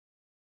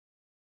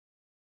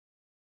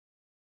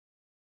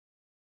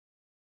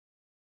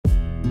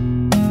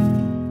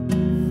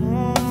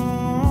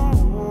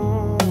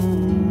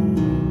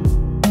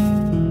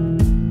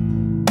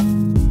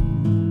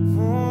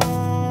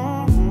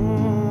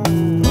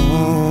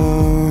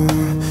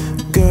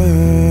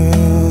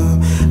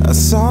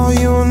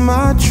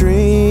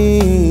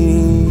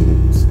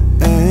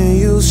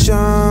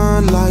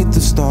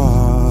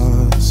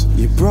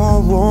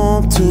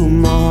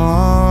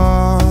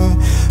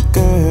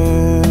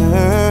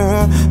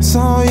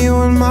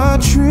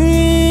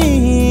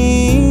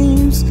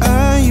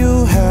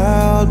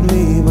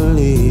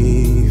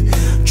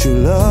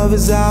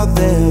is out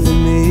there for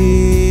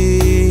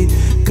me,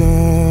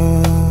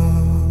 girl.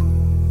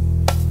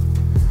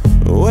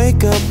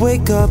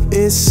 Wake up,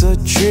 it's a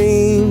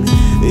dream.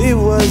 It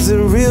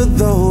wasn't real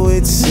though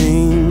it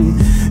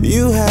seemed.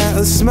 You had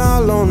a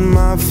smile on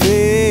my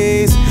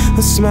face,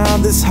 a smile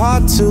that's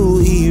hard to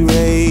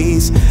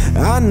erase.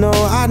 I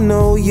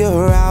know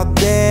you're out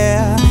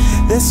there.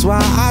 That's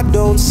why I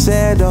don't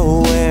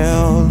settle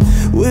well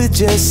with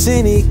just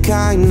any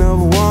kind of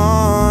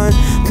one.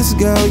 'Cause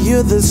girl,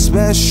 you're the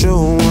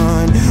special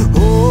one.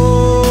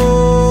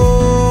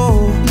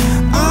 Oh,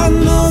 I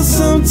know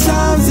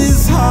sometimes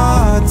it's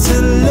hard to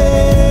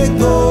let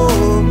go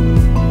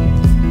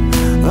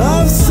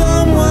of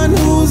someone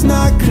who's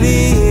not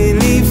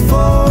clearly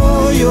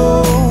for you.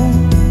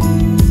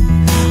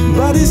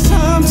 But it's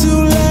time to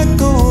let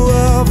go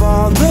of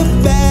all the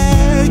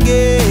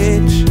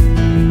baggage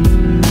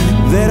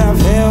that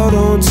I've held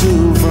on to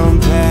from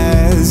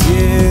past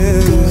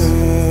years.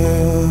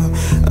 Girl,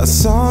 I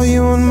saw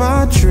you in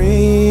my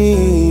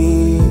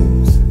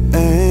dreams,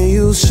 and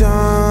you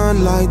shine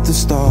like the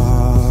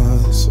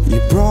stars. You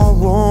brought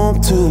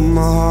warmth to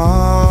my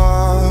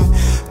heart.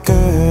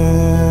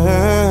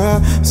 Girl,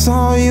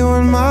 saw you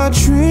in my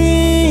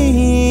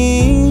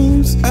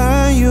dreams,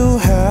 and you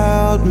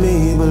helped me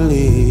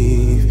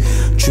believe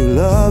true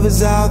love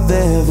is out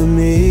there for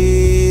me.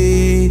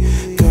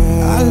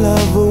 Girl, I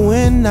love it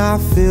when I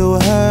feel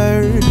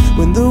hurt,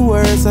 when the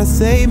words I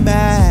say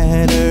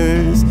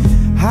matters.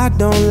 I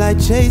don't like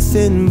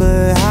chasing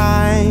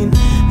behind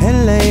and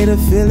later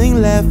feeling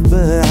left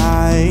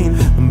behind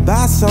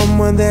by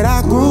someone that I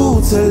grew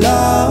to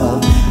love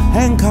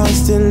and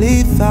constantly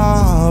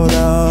thought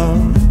of.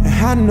 And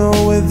I know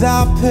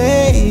without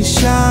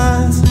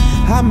patience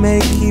I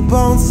may keep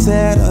on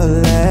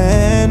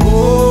settling.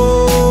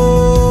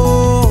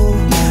 Oh,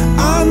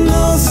 I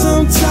know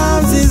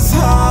sometimes it's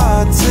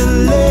hard to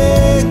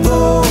let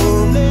go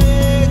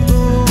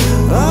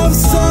of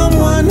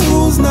someone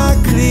who's not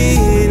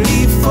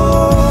clearly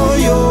for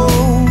you.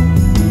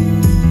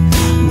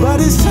 But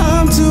it's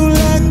time to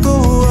let go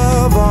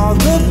of all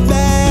the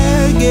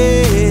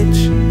baggage,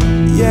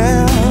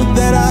 yeah,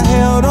 that I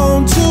held on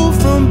to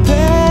from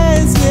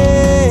past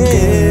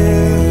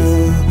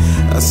years.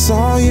 I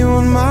saw you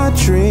in my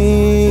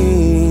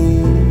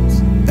dreams,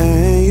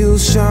 and you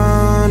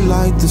shine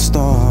like the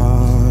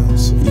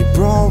stars. You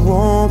brought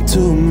warmth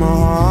to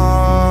my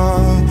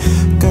heart,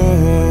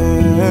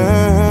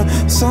 girl.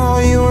 Saw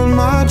you in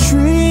my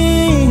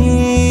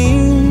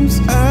dreams,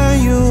 and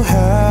you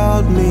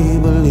helped me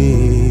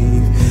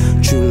believe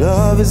true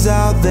love is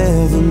out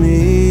there for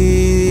me.